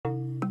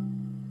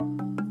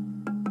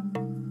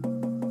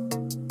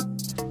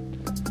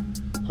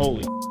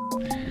Holy,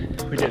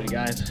 we did it,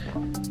 guys.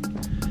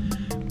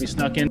 We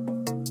snuck in.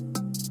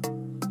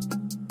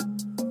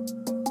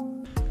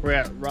 We're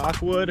at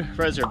Rockwood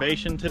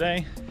Reservation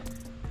today.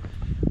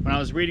 When I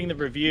was reading the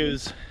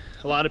reviews,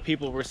 a lot of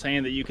people were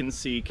saying that you can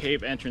see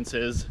cave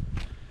entrances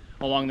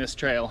along this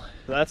trail.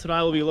 So that's what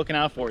I will be looking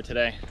out for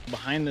today.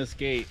 Behind this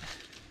gate,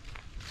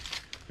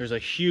 there's a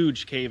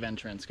huge cave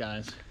entrance,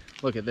 guys.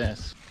 Look at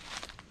this.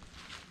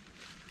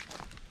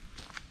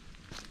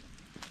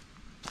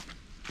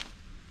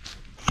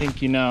 I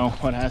think you know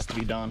what has to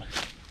be done.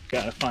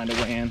 Gotta find a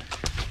way in.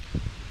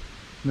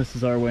 This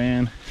is our way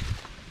in.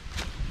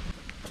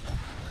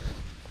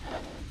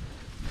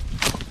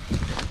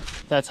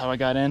 That's how I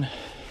got in.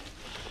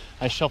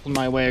 I shuffled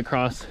my way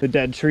across the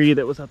dead tree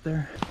that was up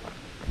there.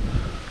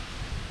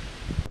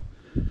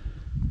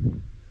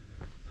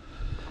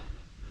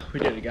 We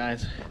did it,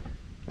 guys.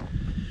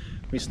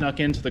 We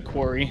snuck into the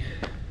quarry,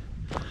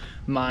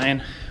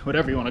 mine,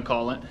 whatever you want to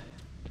call it.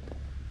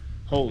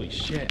 Holy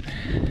shit.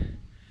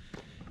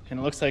 And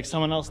it looks like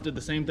someone else did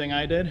the same thing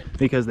I did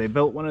because they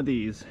built one of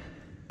these.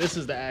 This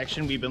is the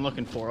action we've been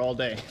looking for all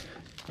day.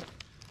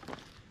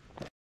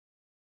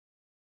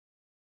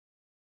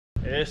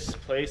 This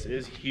place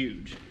is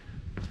huge.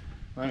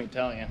 Let me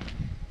tell you.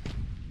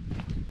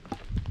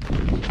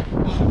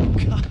 Oh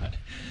God,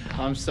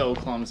 I'm so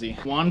clumsy.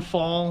 1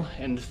 fall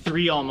and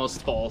 3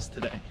 almost falls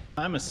today.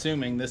 I'm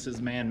assuming this is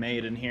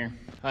man-made in here.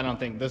 I don't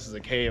think this is a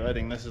cave. I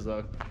think this is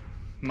a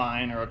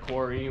mine or a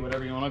quarry,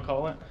 whatever you want to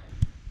call it.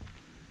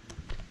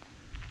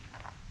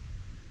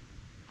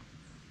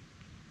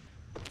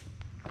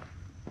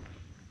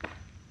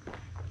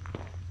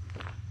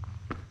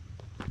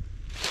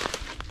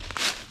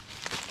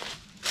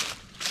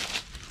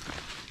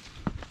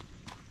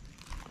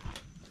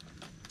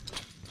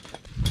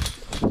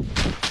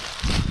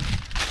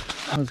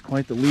 That was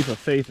quite the leap of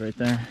faith right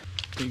there.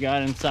 We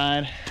got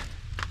inside.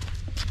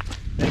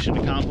 Mission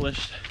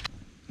accomplished.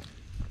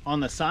 On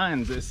the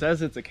signs, it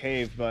says it's a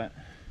cave, but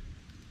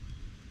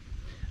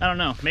I don't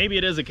know. Maybe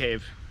it is a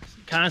cave.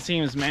 It kind of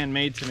seems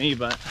man-made to me,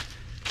 but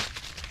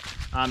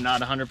I'm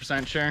not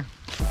 100% sure.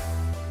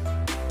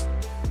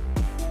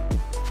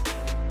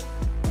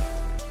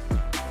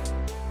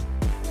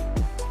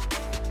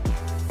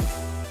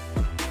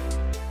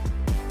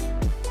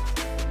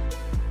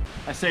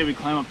 I say we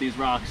climb up these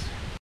rocks.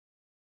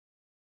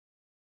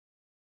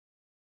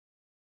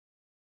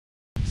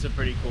 It's a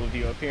pretty cool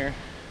view up here.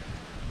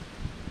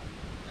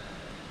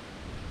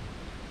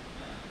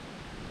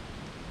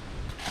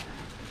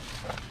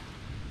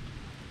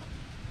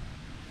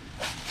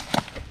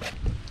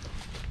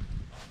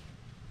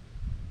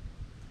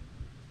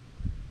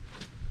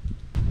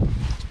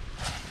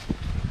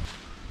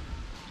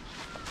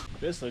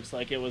 This looks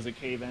like it was a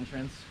cave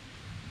entrance.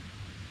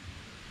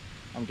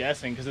 I'm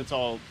guessing because it's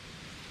all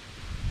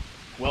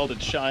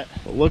welded shut.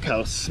 But look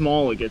how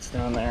small it gets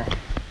down there.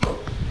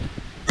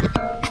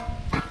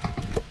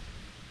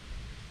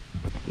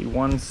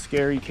 One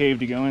scary cave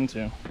to go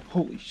into.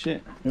 Holy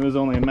shit. It was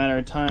only a matter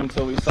of time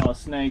until we saw a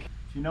snake.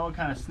 If you know what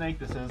kind of snake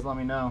this is, let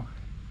me know.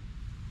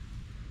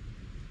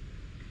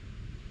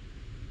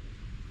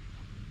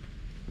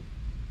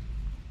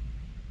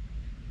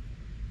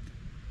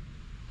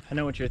 I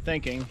know what you're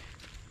thinking. You're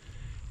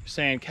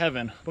saying,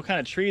 Kevin, what kind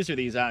of trees are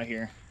these out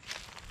here?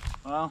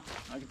 Well,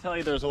 I can tell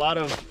you there's a lot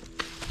of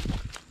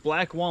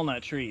black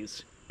walnut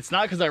trees. It's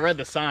not because I read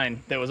the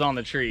sign that was on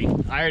the tree.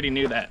 I already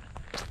knew that.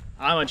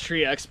 I'm a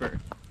tree expert.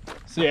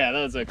 So yeah,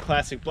 that was a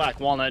classic black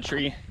walnut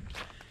tree.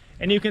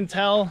 And you can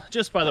tell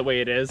just by the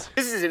way it is.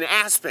 This is an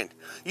aspen.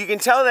 You can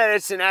tell that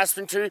it's an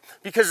aspen tree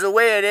because of the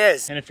way it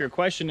is. And if you're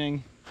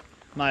questioning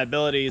my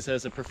abilities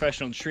as a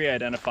professional tree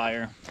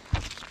identifier,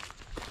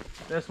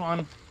 this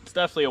one, it's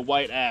definitely a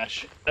white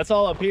ash. That's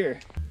all up here.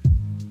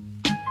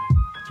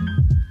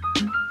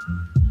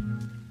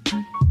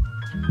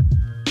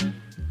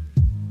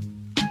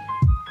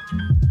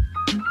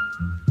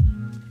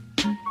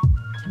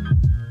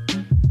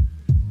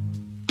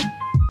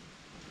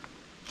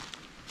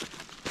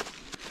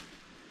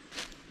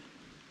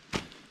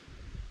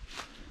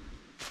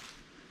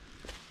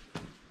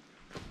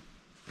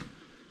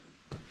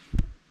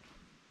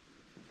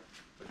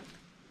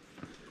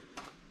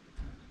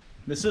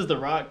 This is the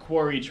rock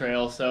quarry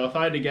trail, so if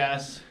I had to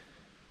guess,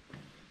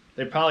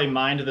 they probably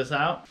mined this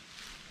out.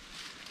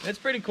 It's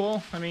pretty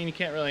cool. I mean, you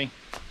can't really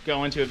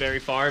go into it very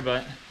far,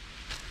 but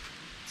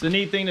it's a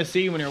neat thing to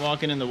see when you're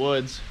walking in the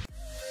woods.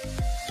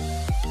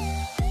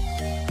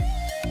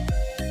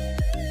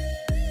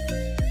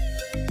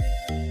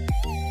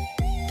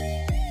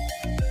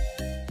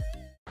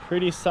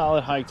 Pretty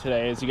solid hike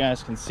today, as you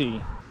guys can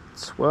see.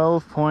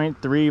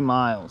 12.3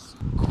 miles.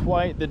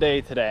 Quite the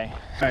day today.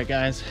 All right,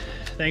 guys.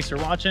 Thanks for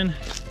watching.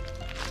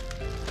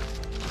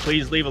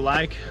 Please leave a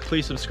like,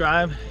 please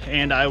subscribe,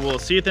 and I will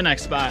see you at the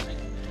next spot.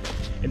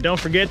 And don't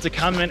forget to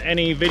comment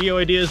any video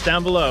ideas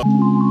down below.